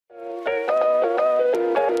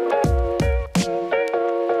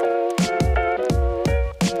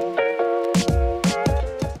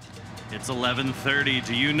11:30.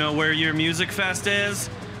 Do you know where your Musikfest is?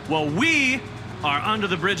 Well, we are under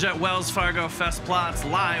the bridge at Wells Fargo Festplatz,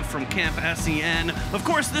 live from Camp SEN. Of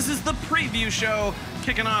course, this is the preview show,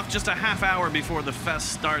 kicking off just a half hour before the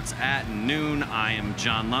fest starts at noon. I am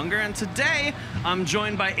John Lunger, and today I'm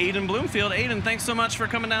joined by Aiden Bloomfield. Aiden, thanks so much for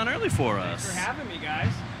coming down early for us. Thanks for having me,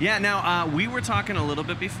 guys. Yeah, now, we were talking a little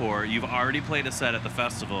bit before. You've already played a set at the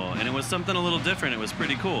festival, and it was something a little different. It was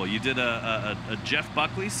pretty cool. You did a Jeff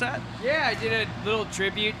Buckley set? Yeah, I did a little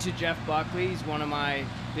tribute to Jeff Buckley. He's one of my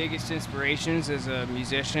biggest inspirations as a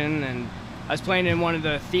musician, and I was playing in one of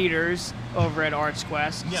the theaters over at Arts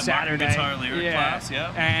Quest Saturday. Guitar lyric class,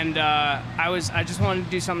 yeah. And I just wanted to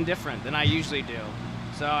do something different than I usually do.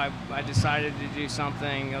 So I decided to do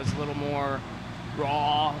something that was a little more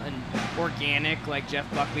raw and organic, like Jeff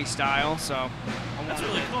Buckley style. So that's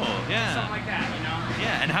really cool. Yeah. Something like that, you know?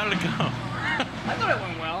 Yeah, and how did it go? I thought it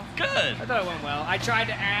went well. Good. I thought it went well. I tried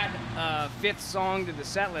to add a fifth song to the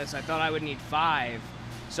set list. I thought I would need 5.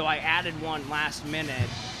 So I added one last minute,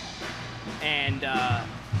 and I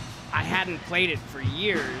hadn't played it for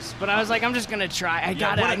years, but I was like, I'm just gonna try.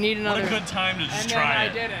 I need another. What a good time to just try it.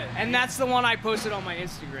 And then I did it, and that's the one I posted on my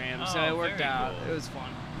Instagram, so it worked out. Cool. It was fun.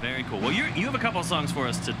 Very cool. Well, you have a couple of songs for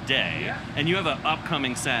us today, and you have an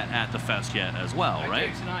upcoming set at the fest yet as well, right?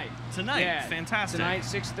 I do, tonight. Tonight, yeah, fantastic. Tonight,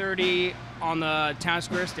 6:30 on the Town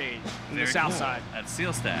Square stage in the South Side. At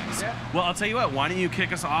Seal Stacks. Yeah. Well, I'll tell you what, why don't you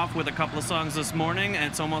kick us off with a couple of songs this morning, and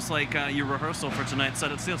it's almost like your rehearsal for tonight's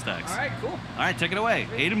set at Seal Stacks. All right, cool. All right, take it away.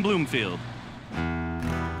 Aiden Bloomfield.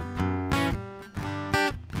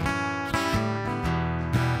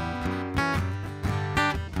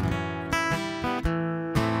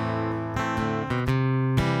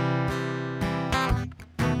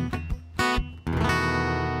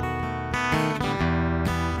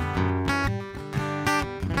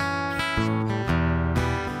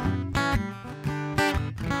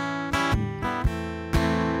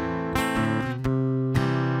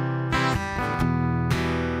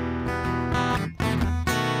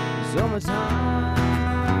 Summertime,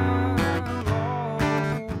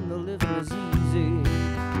 oh, the living is easy.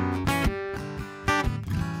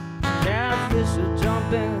 Catfish are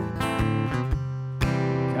jumping,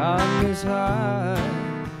 cotton is high.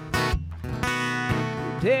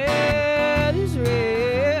 Daddy's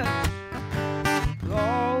rich.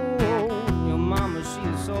 Oh, your mama, she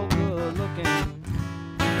is so good looking.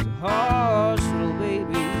 She's a harsh little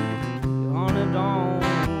baby. Your honey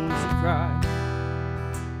don't she cry.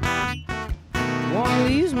 One of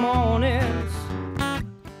these mornings,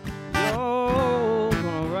 you're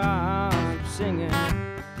gonna rise up singing.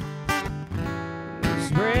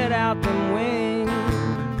 Spread out them wings,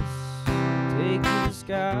 take to the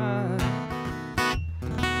sky.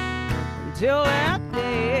 Until that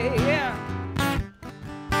day, yeah.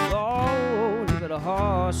 Oh, you better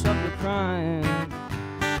hush up your crying.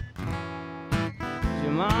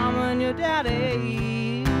 Your mama and your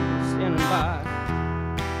daddy standing by.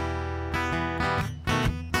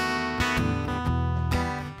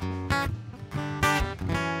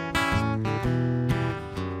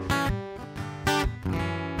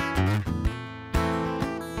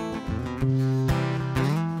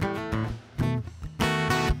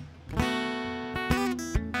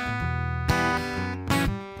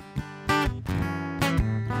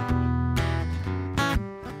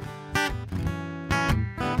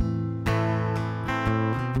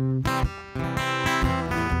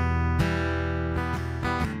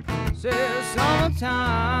 Says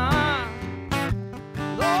summertime,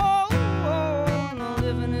 oh, no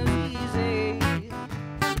living is easy.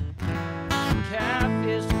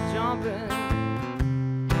 Catfish are jumping,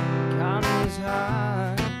 cotton is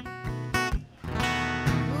high.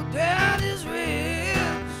 Well, dad is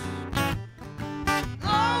rich.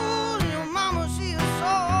 Oh, your mama, she is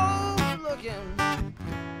so good looking.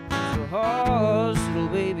 So hush, little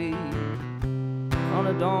baby,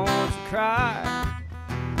 honey, don't you cry.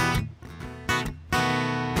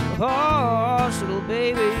 Hush, little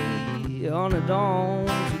baby, honey, don't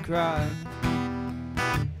you cry.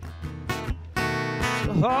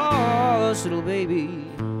 Hush, little baby,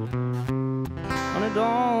 honey,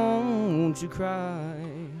 don't you cry.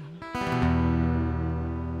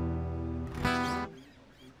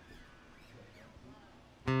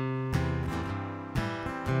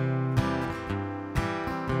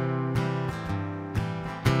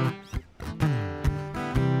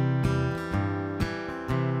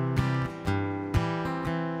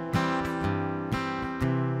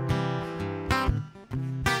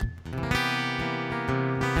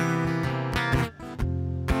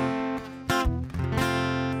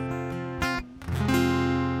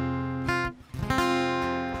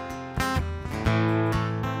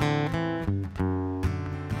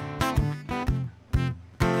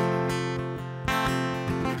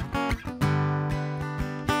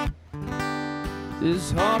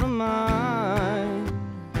 This heart of mine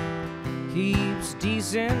keeps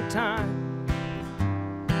decent time.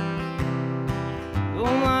 Though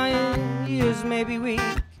my ears may be weak,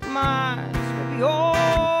 my eyes may be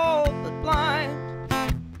old but blind,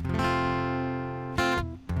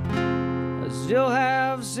 I still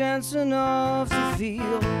have sense enough to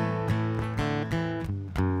feel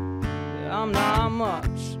that I'm not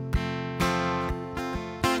much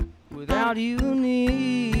without you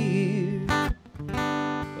near.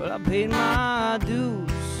 But I paid my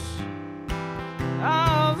dues,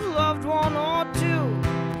 I've loved one or two,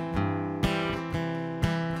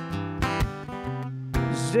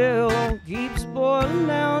 still keeps boiling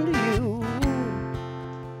down to you.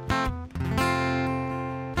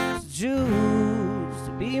 Choose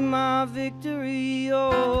to be my victory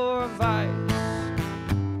or a vice.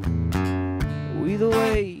 Either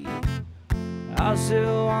way, I'll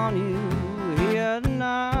still want you here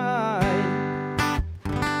tonight.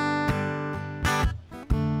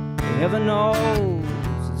 Heaven knows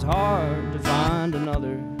it's hard to find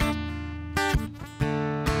another.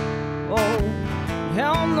 Oh,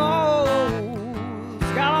 hell knows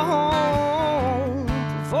it's got a home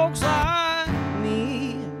for folks like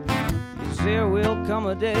me. 'Cause there will come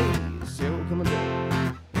a day, yes, there will come a day,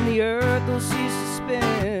 when the earth will cease to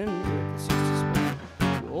spin.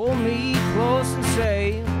 Hold me close and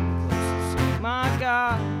say, my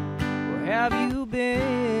God, where have you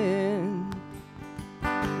been?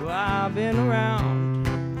 Well, I've been around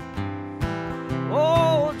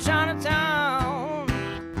old Chinatown,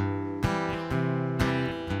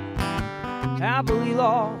 happily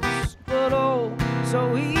lost, but oh,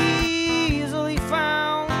 so easily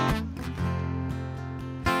found.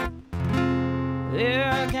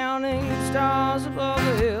 They're counting stars above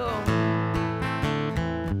the hill,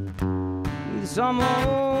 some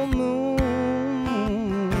old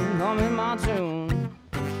moon humming my tune.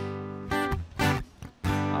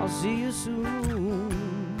 I'll see you soon.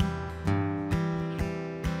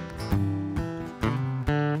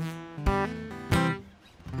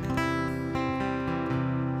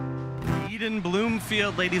 Aiden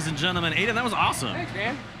Bloomfield, ladies and gentlemen. Aiden, that was awesome. Thanks,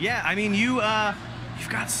 man. Yeah, I mean, you've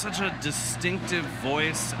got such a distinctive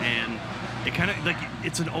voice, and it kind of like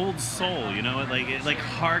it's an old soul, you know. It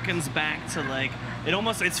harkens back to like it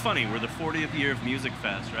almost. It's funny. We're the 40th year of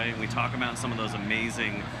Musikfest, right? And we talk about some of those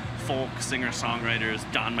amazing folk singer-songwriters.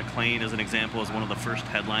 Don McLean, as an example, is one of the first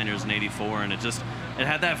headliners in '84, and it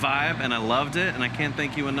had that vibe, and I loved it. And I can't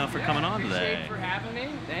thank you enough for coming on today. Appreciate for having me.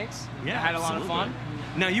 Thanks. Yeah, I had a lot of fun.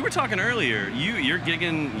 Now, you were talking earlier, you're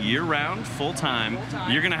gigging year-round, full-time.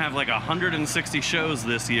 You're going to have like 160 shows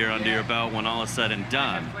this year under your belt when all is said and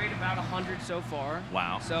done. I've played about 100 so far.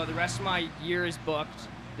 Wow. So the rest of my year is booked.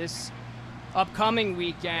 This upcoming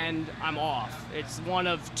weekend, I'm off. It's one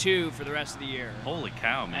of two for the rest of the year. Holy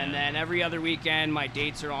cow, man. And then every other weekend, my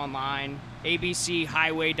dates are online.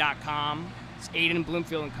 abchighway.com. It's Aiden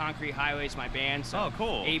Bloomfield and Concrete Highway is my band. So oh,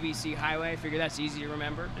 cool. ABC Highway. I figure that's easy to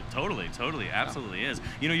remember. Totally, absolutely is.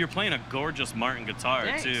 You know, you're playing a gorgeous Martin guitar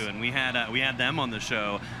Thanks. too, and we had them on the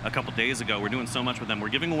show a couple days ago. We're doing so much with them. We're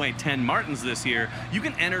giving away 10 Martins this year. You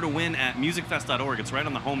can enter to win at musicfest.org. It's right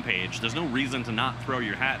on the homepage. There's no reason to not throw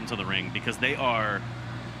your hat into the ring because they are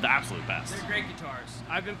the absolute best. They're great guitars.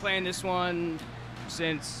 I've been playing this one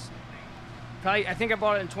since probably, I think I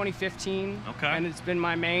bought it in 2015. Okay. And it's been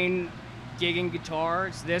my main gigging guitar.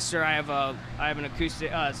 It's this, or I have an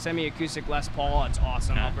acoustic, semi-acoustic Les Paul. It's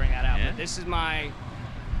awesome. Okay. I'll bring that out. Yeah. But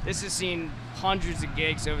this has seen hundreds of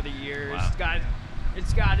gigs over the years. Wow.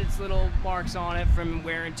 It's got its little marks on it from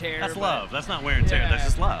wear and tear. That's love. That's not wear and tear. Yeah. That's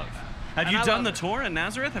just love. Have And you I done love the it. tour in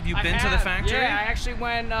Nazareth? Have you I been to the have. factory? Yeah, I actually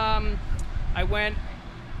went. I went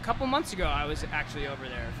a couple months ago. I was actually over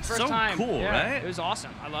there. First So time. cool, Yeah, right? It was awesome.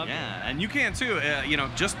 I loved it. Yeah, and you can too. You know,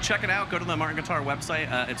 just check it out. Go to the Martin Guitar website.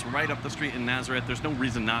 It's right up the street in Nazareth. There's no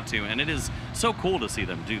reason not to, and it is so cool to see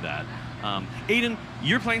them do that. Aiden,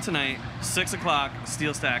 you're playing tonight, 6 o'clock,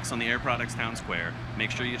 Steel Stacks on the Air Products Town Square. Make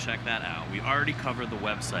sure you check that out. We already covered the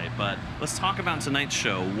website, but let's talk about tonight's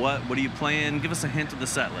show. What are you playing? Give us a hint of the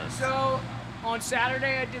set list. So on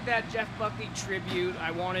Saturday, I did that Jeff Buckley tribute.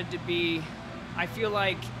 I feel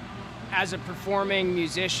like as a performing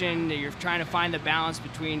musician, you're trying to find the balance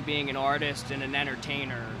between being an artist and an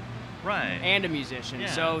entertainer. Right. And a musician.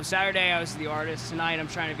 Yeah. So Saturday I was the artist. Tonight I'm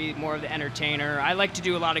trying to be more of the entertainer. I like to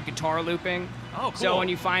do a lot of guitar looping. Oh, cool. So when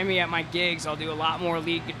you find me at my gigs, I'll do a lot more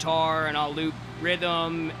lead guitar, and I'll loop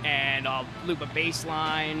rhythm, and I'll loop a bass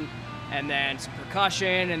line, and then some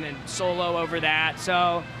percussion, and then solo over that.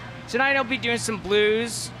 So Tonight I'll be doing some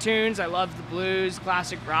blues tunes. I love the blues,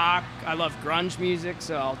 classic rock. I love grunge music,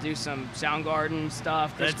 so I'll do some Soundgarden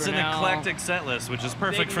stuff. It's an eclectic set list, which is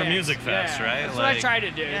perfect for Musikfest, right? That's what I try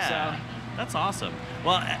to do. Yeah. So. That's awesome.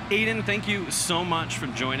 Well, Aiden, thank you so much for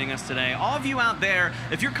joining us today. All of you out there,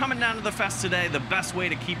 if you're coming down to the fest today, the best way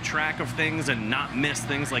to keep track of things and not miss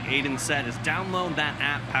things like Aiden said is download that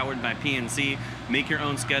app powered by PNC. Make your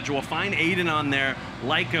own schedule. Find Aiden on there.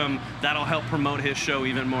 Like him. That'll help promote his show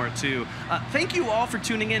even more, too. Thank you all for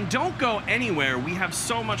tuning in. Don't go anywhere. We have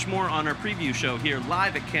so much more on our preview show here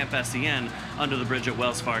live at Camp SEN under the bridge at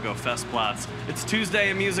Wells Fargo Festplatz. It's Tuesday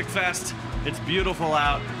at Musikfest. It's beautiful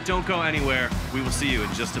out. Don't go anywhere. We will see you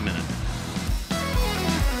in just a minute.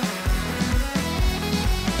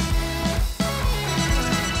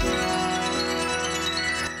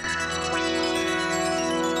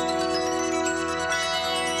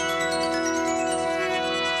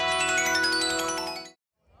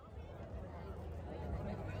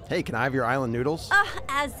 Hey, can I have your island noodles?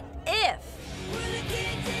 As if.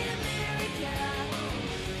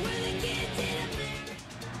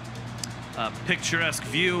 A picturesque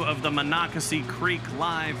view of the Monocacy Creek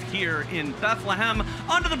live here in Bethlehem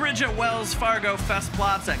under the bridge at Wells Fargo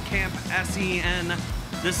Festplatz at Camp SEN.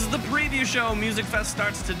 This is the preview show. Musikfest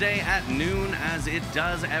starts today at noon, as it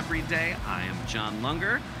does every day. I am John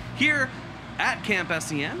Lunger here at Camp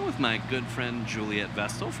SEN with my good friend Juliet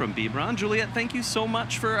Vestal from Bebron. Juliet, thank you so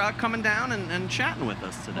much for coming down and chatting with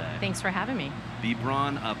us today. Thanks for having me.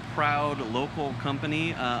 Bebron, a proud local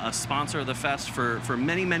company, a sponsor of the fest for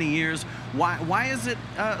many, many years. Why is it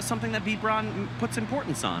something that Bebron puts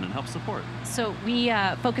importance on and helps support? So we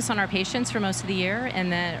focus on our patients for most of the year,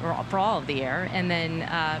 and then or for all of the year, and then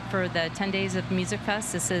for the 10 days of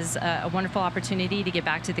Musikfest, this is a wonderful opportunity to get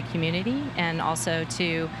back to the community and also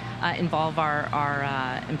to involve our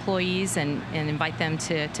employees and invite them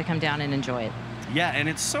to come down and enjoy it. Yeah, and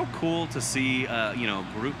it's so cool to see,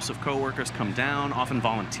 groups of coworkers come down, often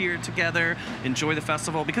volunteer together, enjoy the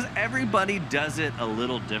festival, because everybody does it a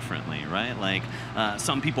little differently, right? Like,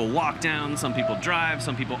 some people walk down, some people drive,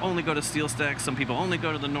 some people only go to Steel Sticks, some people only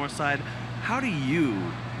go to the north side. How do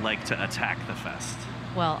you like to attack the fest?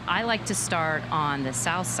 Well, I like to start on the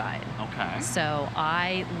south side. Okay. So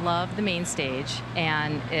I love the main stage,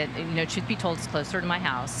 and it, truth be told, it's closer to my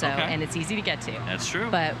house, so and it's easy to get to. That's true.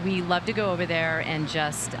 But we love to go over there and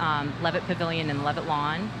just Levitt Pavilion and Levitt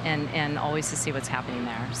Lawn, and always to see what's happening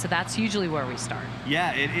there. So that's usually where we start.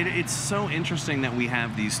 Yeah, it's so interesting that we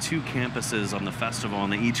have these two campuses on the festival,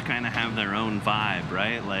 and they each kind of have their own vibe,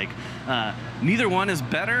 right? Like, neither one is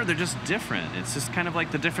better, they're just different. It's just kind of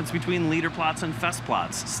like the difference between Liederplatz and Festplatz.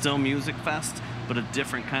 Still Musikfest, but a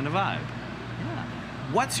different kind of vibe. Yeah.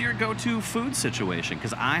 What's your go-to food situation?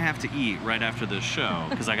 Because I have to eat right after this show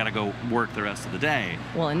because I got to go work the rest of the day.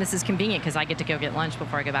 Well, and this is convenient because I get to go get lunch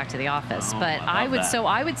before I go back to the office. Oh, but I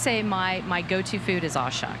would say my go-to food is aw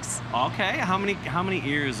shucks. Okay. How many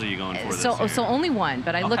ears are you going for this year? So only one,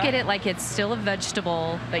 but I look at it like it's still a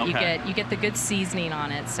vegetable, but you get the good seasoning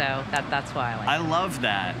on it. So that's why I like it. I love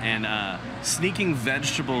that, and sneaking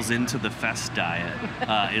vegetables into the fest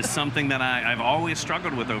diet is something that I've always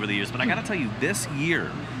struggled with over the years. But I got to tell you, this year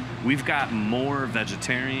we've got more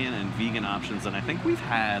vegetarian and vegan options than I think we've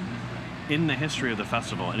had in the history of the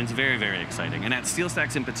festival, and it's very, very exciting. And at Steel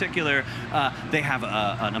Stacks in particular, they have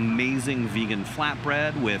an amazing vegan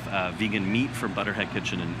flatbread with vegan meat from Butterhead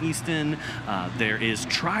Kitchen in Easton. There is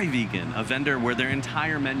Try Vegan, a vendor where their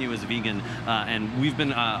entire menu is vegan, and we've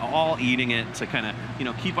been all eating it to kind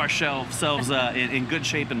of keep ourselves in good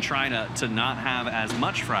shape and try to not have as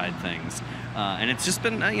much fried things. And it's just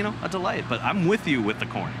been a delight. But I'm with you with the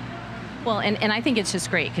corn. Well, and I think it's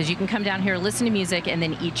just great because you can come down here, listen to music, and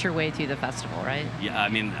then eat your way through the festival, right? Yeah, I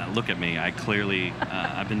mean, look at me. I clearly,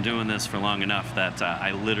 I've been doing this for long enough that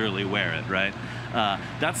I literally wear it, right?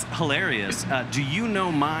 That's hilarious. Do you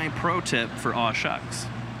know my pro tip for aw shucks?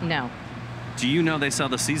 No. Do you know they sell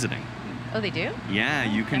the seasoning? Oh, they do? Yeah,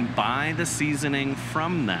 you can buy the seasoning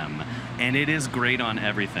from them, and it is great on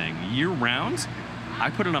everything. Year round,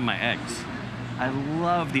 I put it on my eggs. I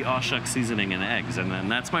love the aw shucks seasoning and eggs, and then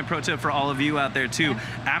that's my pro tip for all of you out there too.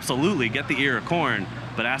 Absolutely, get the ear of corn,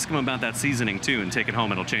 but ask them about that seasoning too and take it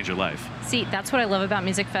home. It'll change your life. See, that's what I love about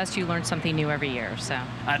Musikfest. You learn something new every year, so.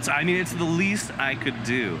 It's the least I could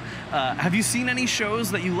do. Have you seen any shows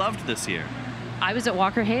that you loved this year? I was at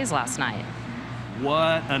Walker Hayes last night.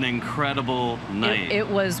 What an incredible night. It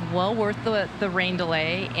was well worth the rain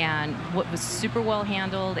delay, and what was super well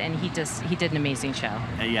handled, and he did an amazing show.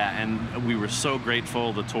 Yeah, and we were so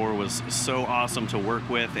grateful. The tour was so awesome to work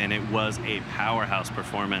with, and it was a powerhouse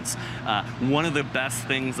performance. One of the best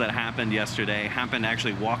things that happened yesterday happened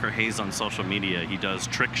actually Walker Hayes on social media. He does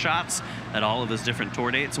trick shots at all of his different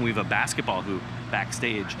tour dates, and we have a basketball hoop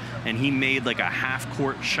backstage, and he made like a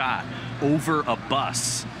half-court shot over a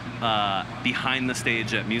bus behind the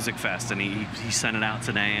stage at Musikfest, and he sent it out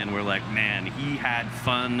today, and we're like, man, he had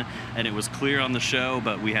fun, and it was clear on the show,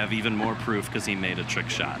 but we have even more proof because he made a trick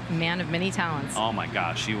shot. Man of many talents. Oh my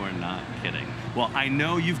gosh, you are not kidding. Well, I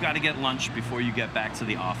know you've got to get lunch before you get back to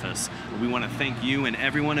the office. We want to thank you and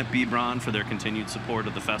everyone at Bebron for their continued support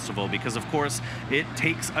of the festival, because of course it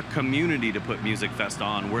takes a community to put Musikfest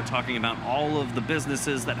on. We're talking about all of the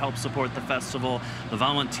businesses that help support the festival, the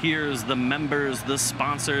volunteers, the members, the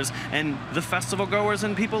sponsors, and the festival goers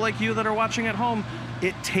and people like you that are watching at home.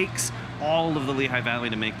 It takes all of the Lehigh Valley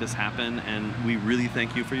to make this happen, and we really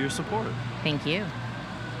thank you for your support. Thank you.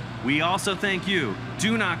 We also thank you.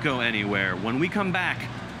 Do not go anywhere. When we come back,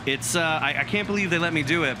 it's I can't believe they let me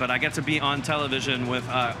do it, but I get to be on television with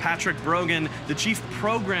Patrick Brogan, the Chief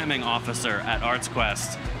Programming Officer at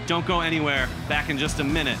ArtsQuest. Don't go anywhere. Back in just a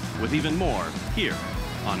minute with even more here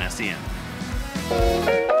on SEN.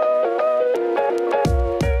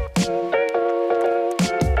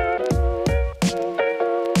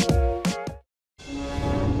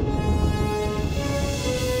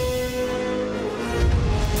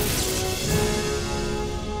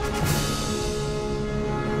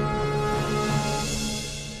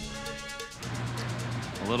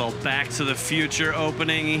 Little Back to the Future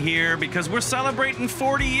opening here because we're celebrating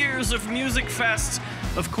 40 years of Musikfest.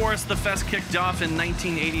 Of course, the fest kicked off in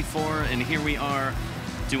 1984, and here we are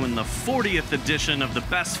doing the 40th edition of the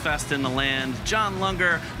best fest in the land. John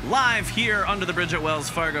Lunger live here under the bridge at Wells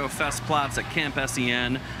Fargo Festplatz at Camp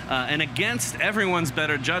SEN. And against everyone's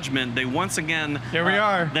better judgment, they once again... Here we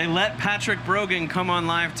are. They let Patrick Brogan come on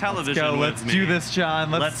live television with me. Let's do this,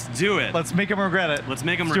 John. Let's do it. Let's make him regret it. Let's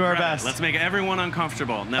make him do our regret it. best. Let's make everyone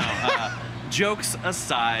uncomfortable. No. Jokes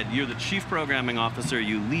aside, you're the Chief Programming Officer.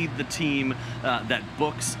 You lead the team that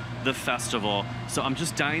books the festival. So I'm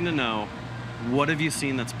just dying to know, what have you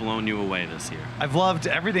seen that's blown you away this year? I've loved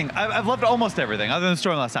everything. I've loved almost everything, other than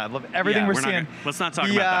Storm last night. I've loved everything we're seeing. Let's not talk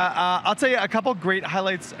about that. I'll tell you a couple great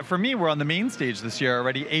highlights for me. We're on the main stage this year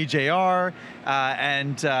already. AJR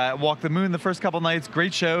and Walk the Moon the first couple nights.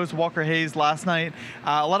 Great shows. Walker Hayes last night.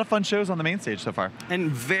 A lot of fun shows on the main stage so far.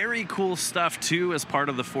 And very cool stuff, too. As part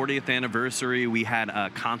of the 40th anniversary, we had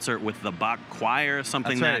a concert with the Bach Choir,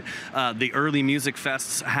 something that the early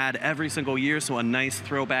Musikfests had every single year, so a nice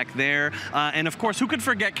throwback there. And of course, who could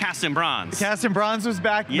forget Cast in Bronze? Cast in Bronze was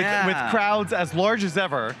back with crowds as large as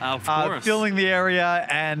ever, of course, filling the area,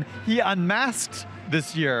 and he unmasked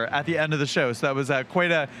this year at the end of the show. So that was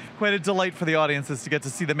quite a delight for the audiences to get to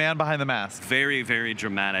see the man behind the mask. Very, very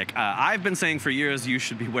dramatic. I've been saying for years you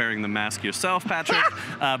should be wearing the mask yourself, Patrick,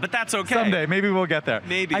 but that's okay. Someday, maybe we'll get there.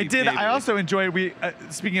 Maybe. I also enjoyed,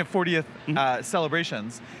 speaking of 40th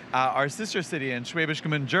celebrations, our sister city in Schwäbisch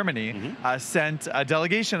Gmünd, Germany, sent a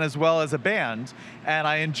delegation as well as a band, and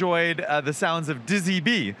I enjoyed the sounds of Dizzy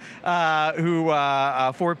B, who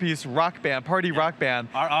a four-piece rock band, party rock band.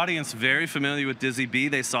 Our audience very familiar with Dizzy B.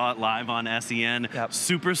 They saw it live on SEN. Yep.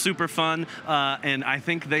 Super, super fun, and I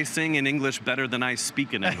think they sing in English better than I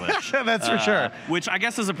speak in English. That's for sure. Which I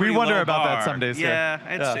guess is a pretty We wonder low about bar. that some days.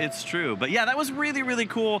 Yeah, it's true. But yeah, that was really, really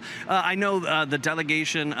cool. I know the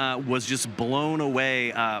delegation was just blown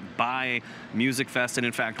away by Musikfest, and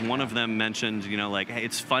in fact, one of them mentioned, like, hey,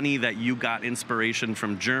 it's funny that you got inspiration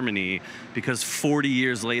from Germany because 40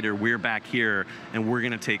 years later, we're back here and we're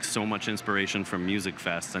going to take so much inspiration from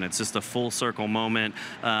Musikfest, and it's just a full circle moment,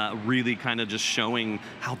 really kind of just showing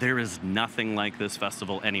how there is nothing like this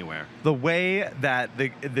festival anywhere. The way that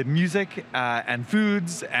the music and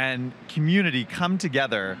foods and community come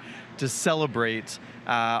together to celebrate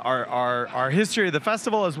our history of the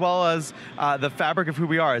festival, as well as the fabric of who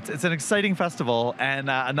we are. It's an exciting festival, and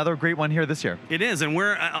another great one here this year. It is, and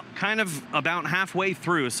we're kind of about halfway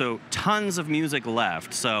through, so tons of music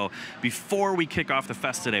left. So before we kick off the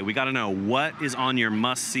fest today, we got to know what is on your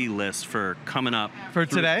must-see list for coming up. For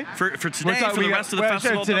today? For today, for the rest of the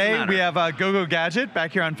festival. Today, we have Go-Go Gadget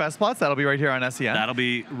back here on Festplatz. That'll be right here on SEN. That'll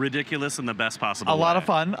be ridiculous in the best possible way. A lot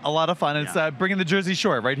of fun. It's bringing the Jersey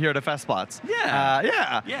Shore right here to Festplatz. Yeah.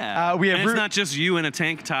 We have and it's not just you in a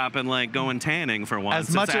tank top and like going tanning for once.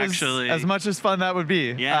 As much as fun that would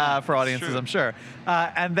be for audiences, I'm sure.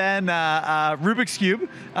 And then Rubik's Cube,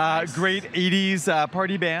 nice. Great 80s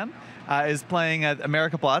party band. is playing at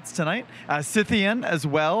Musikfest tonight. Scythian as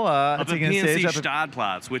well, Up at taking a stage PNC up at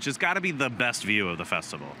Stadtplatz, which has got to be the best view of the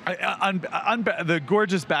festival. the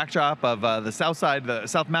gorgeous backdrop of the south side, the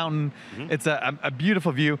South Mountain. It's a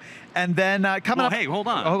beautiful view. And then coming up. Hey, hold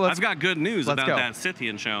on. I've got good news about that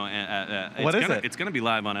Scythian show. What is it? It's going to be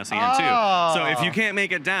live on SEN too. So if you can't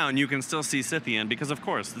make it down, you can still see Scythian because, of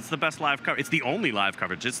course, it's the best live coverage. It's the only live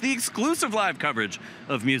coverage. It's the exclusive live coverage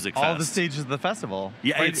of Musikfest. All the stages of the festival.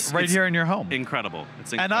 Yeah, it's here in your home. Incredible.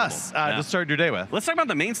 It's incredible. And us to start your day with. Let's talk about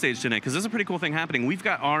the main stage tonight because there's a pretty cool thing happening. We've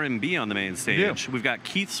got R&B on the main stage. We've got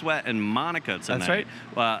Keith Sweat and Monica tonight.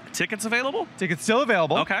 That's right. Tickets available? Tickets still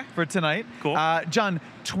available. Okay. For tonight. Cool. John,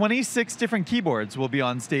 26 different keyboards will be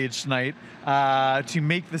on stage tonight to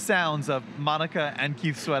make the sounds of Monica and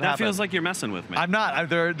Keith Sweat happen. That feels like you're messing with me. I'm not.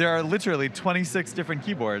 There are literally 26 different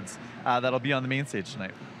keyboards that'll be on the main stage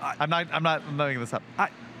tonight. I'm not making this up.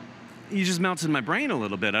 You just melted my brain a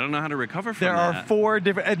little bit. I don't know how to recover from that. There are 4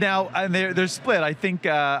 different, and they're split. I think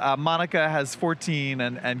Monica has 14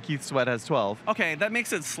 and Keith Sweat has 12. Okay, that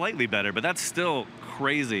makes it slightly better, but that's still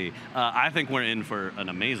crazy. I think we're in for an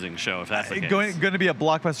amazing show if that's the case. Going to be a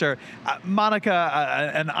blockbuster.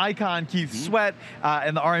 Monica, an icon, Keith Sweat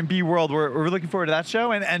in the R&B world. We're looking forward to that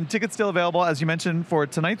show, and tickets still available, as you mentioned, for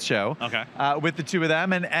tonight's show. Okay. With the two of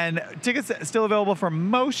them, and tickets still available for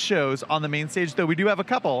most shows on the main stage, though we do have a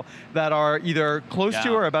couple that are either close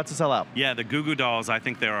to or about to sell out. Yeah, the Goo Goo Dolls, I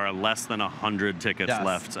think there are less than 100 tickets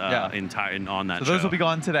left on that show. So those will be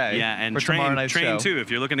gone today. Yeah, and Train too. If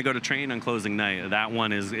you're looking to go to Train on closing night, that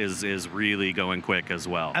one is really going quick as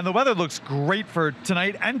well. And the weather looks great for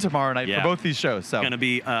tonight and tomorrow night for both these shows. So going to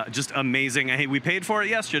be just amazing. Hey, we paid for it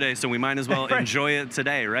yesterday, so we might as well enjoy it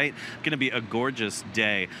today, right? Going to be a gorgeous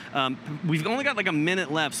day. We've only got like a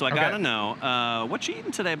minute left, so I gotta know what you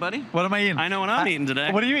eating today, buddy? What am I eating? I know what I'm eating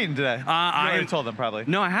today. What are you eating today? I already told them probably.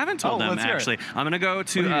 No, I haven't told them actually. I'm gonna go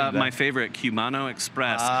to my favorite Cubano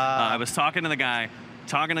Express. I was talking to the guy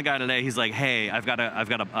today. He's like, "Hey, I've got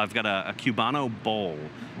a Cubano bowl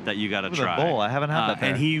that you got to try." A bowl? I haven't had that there.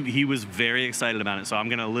 And he was very excited about it. So I'm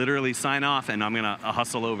gonna literally sign off, and I'm gonna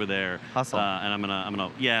hustle over there. Hustle. And I'm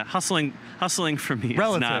gonna hustling for me.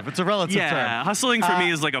 Relative. It's a relative term. Yeah, hustling for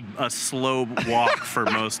me is like a slow walk for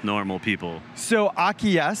most normal people. So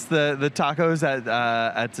Akias, the tacos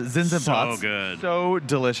at Zinzenplatz. So good. So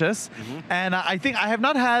delicious. And I think I have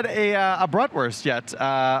not had a bratwurst yet,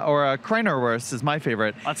 or a Kreinerwurst is my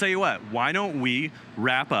favorite. I'll tell you what. Why don't we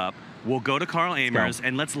wrap up? We'll go to Carl Amers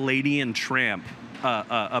and let's Lady and Tramp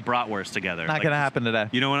a bratwurst together. Not gonna happen today.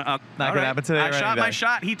 You know what? Not gonna happen today. I shot my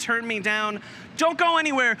shot. He turned me down. Don't go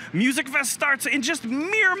anywhere. Musikfest starts in just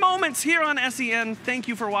mere moments here on SEN. Thank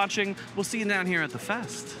you for watching. We'll see you down here at the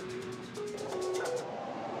fest.